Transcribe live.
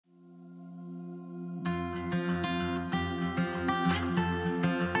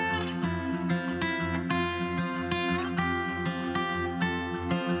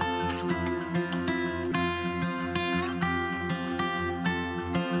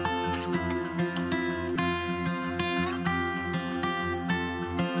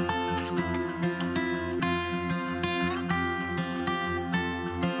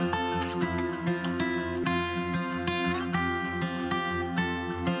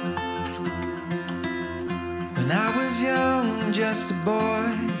young, just a boy,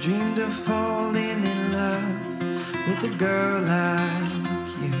 dreamed of falling in love with a girl like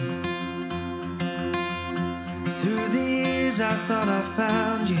you. Through the years I thought I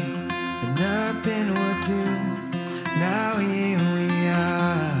found you, but nothing would do. Now here we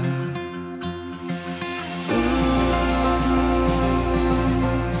are. Ooh,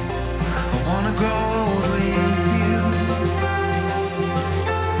 I wanna grow old with you.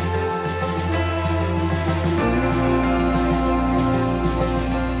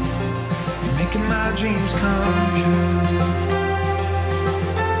 Making my dreams come true.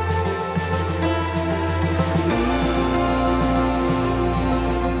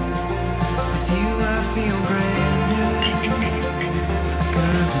 With you I feel brand new,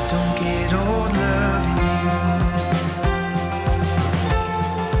 'cause I don't get old loving you.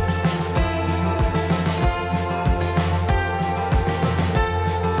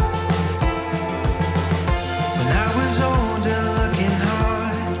 When I was older looking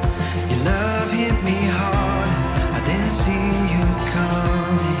hard, your love hit me hard. I didn't see you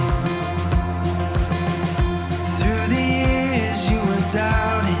coming. Through the years you were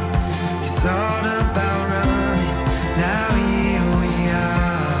doubting, you thought about running. Now here we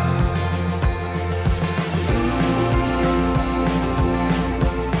are. Ooh,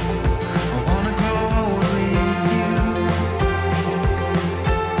 I wanna grow old with you.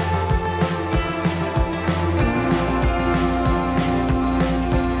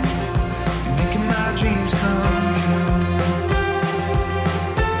 You're making my dreams come true.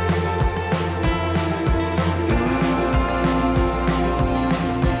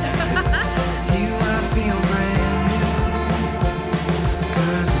 With you I feel brand new,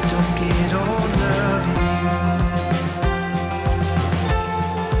 'cause I don't get old loving you.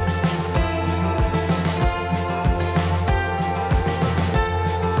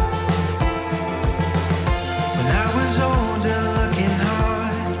 When I was older looking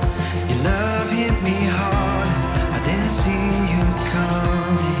hard, your love hit me hard. I didn't see you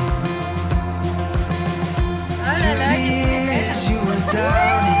coming. Through the years you were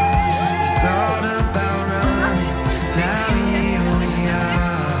doubting, you thought about running. Now here we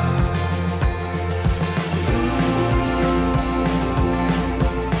are.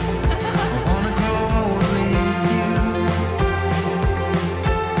 I wanna grow old with you.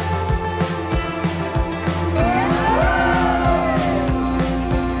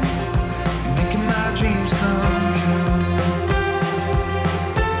 You're making my dreams come true.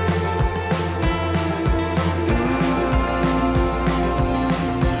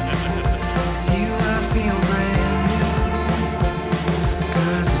 With you I feel brand new,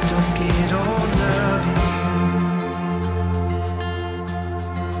 'cause I don't get old loving you.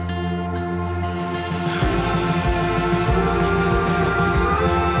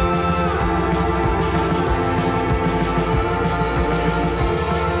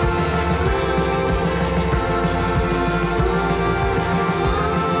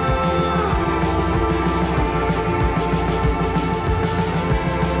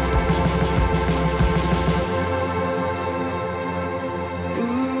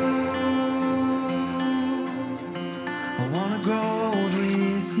 Ooh, I wanna grow old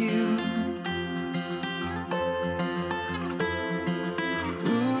with you.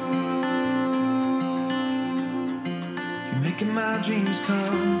 Ooh, you're making my dreams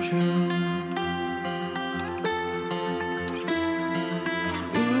come true.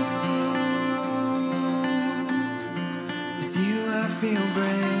 Ooh, with you I feel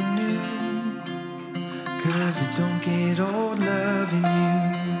brand new, 'cause I don't get old loving you.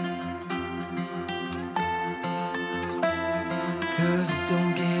 'Cause I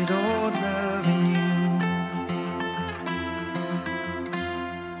don't get old loving you.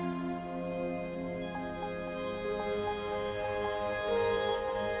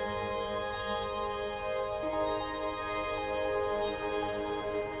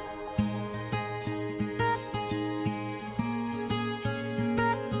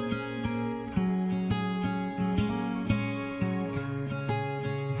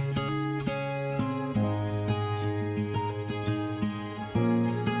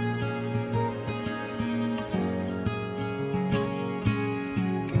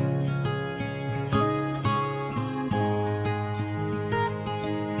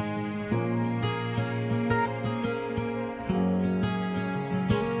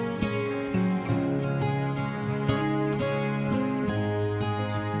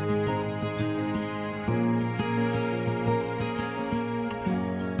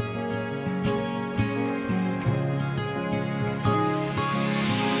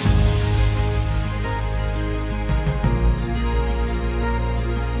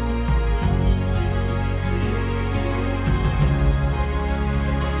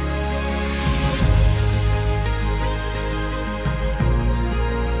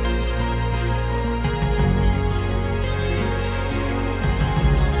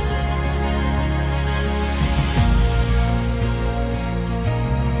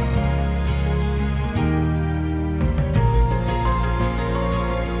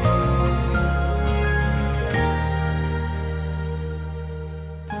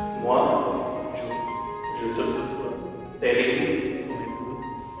 je te reçois, Perrine, mon épouse,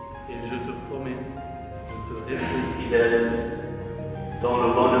 et je te promets de te rester fidèle dans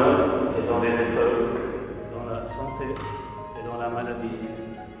le bonheur et dans les épreuves, dans la santé et dans la maladie,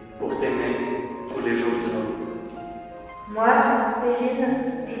 pour t'aimer tous les jours de nos vies. Moi, Perrine,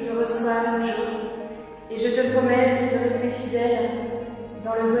 je te reçois, Joe, et je te promets de te rester fidèle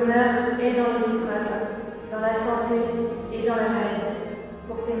dans le bonheur et dans les épreuves, dans la santé et dans la maladie,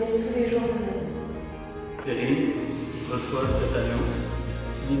 pour t'aimer tous les jours de ma vie. Perrine, reçois cette alliance,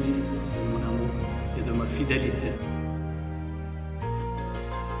 signe de mon amour et de ma fidélité.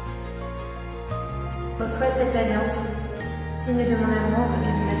 Reçois cette alliance, signe de mon amour et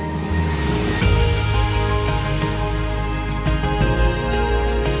de ma fidélité.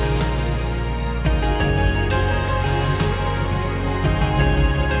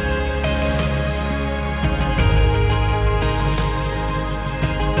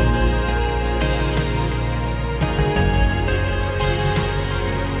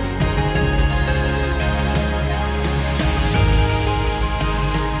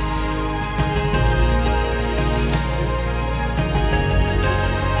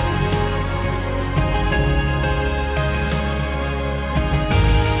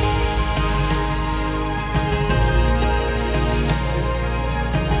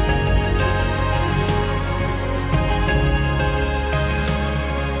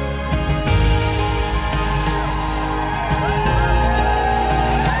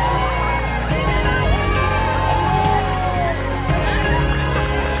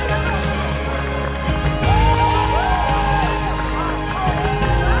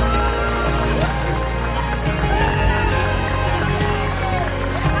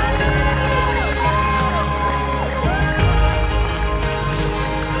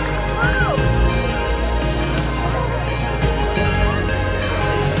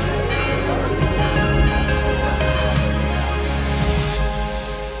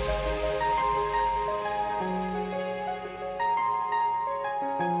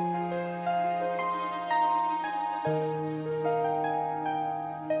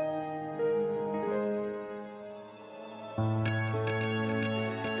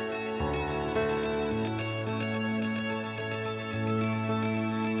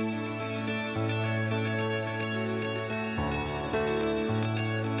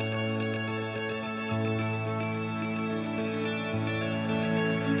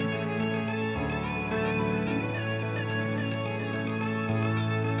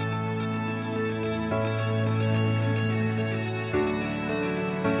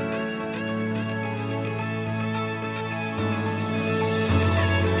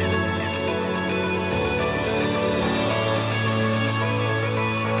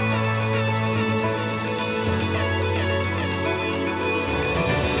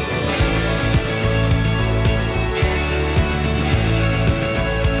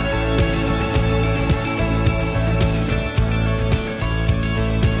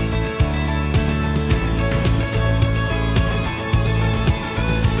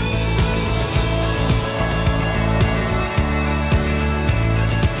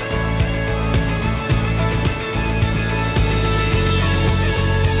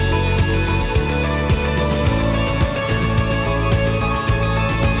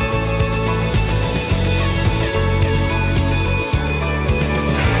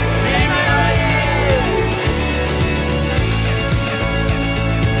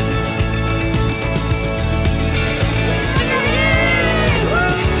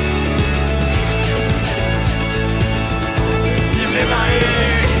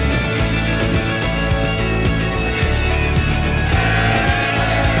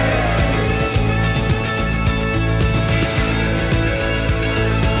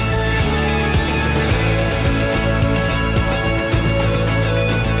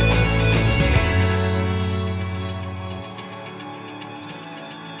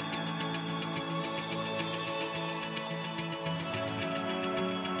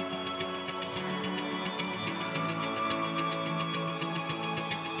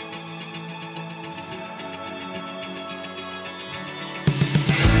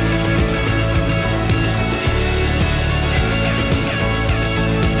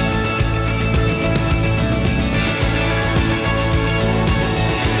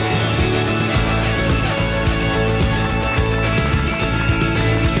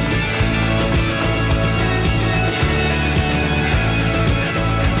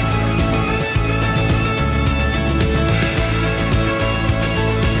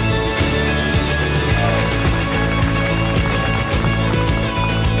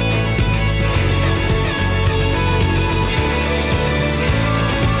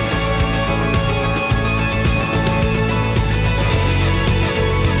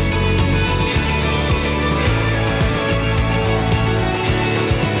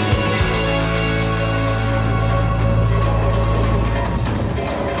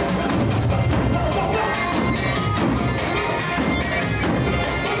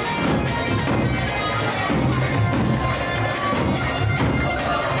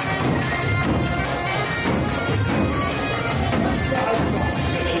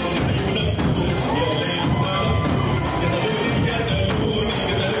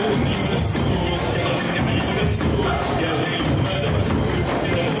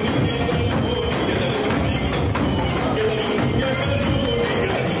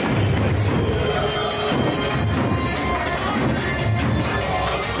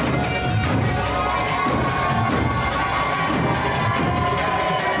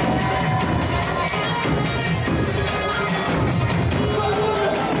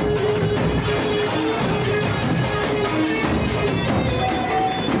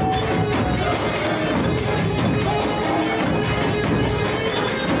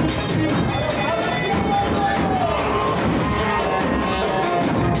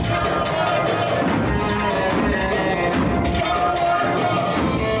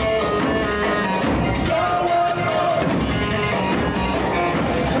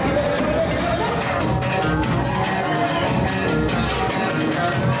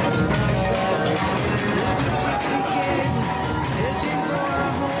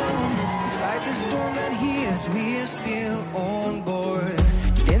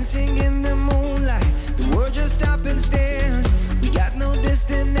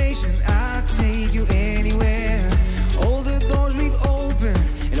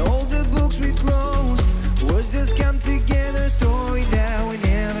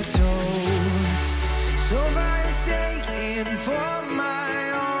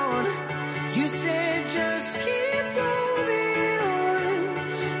 You said just keep holding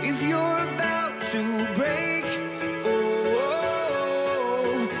on. If you're about to break, oh,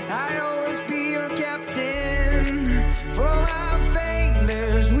 I'll always be your captain. From our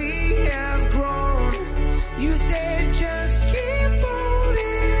failures we have grown. You said just keep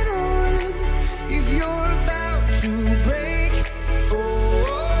holding on. If you're about to break, oh,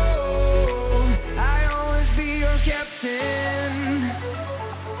 I'll always be your captain.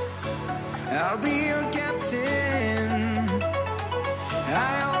 I'll be your captain.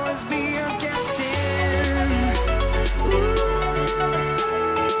 I'll always be your captain. Ooh.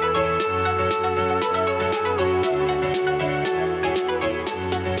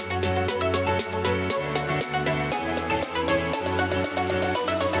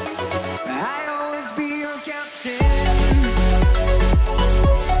 I'll always be your captain.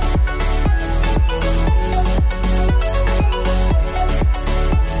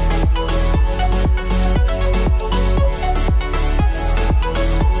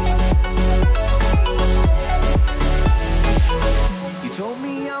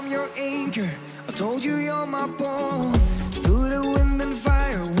 I told you you're my bone. Through the wind and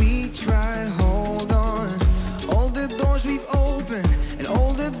fire we tried, hold on. All the doors we've opened and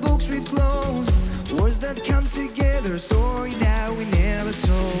all the books we've closed. Words that come together, a story that we never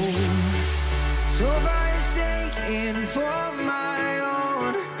told. So for your sake and for my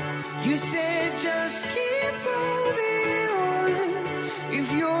own, you said just keep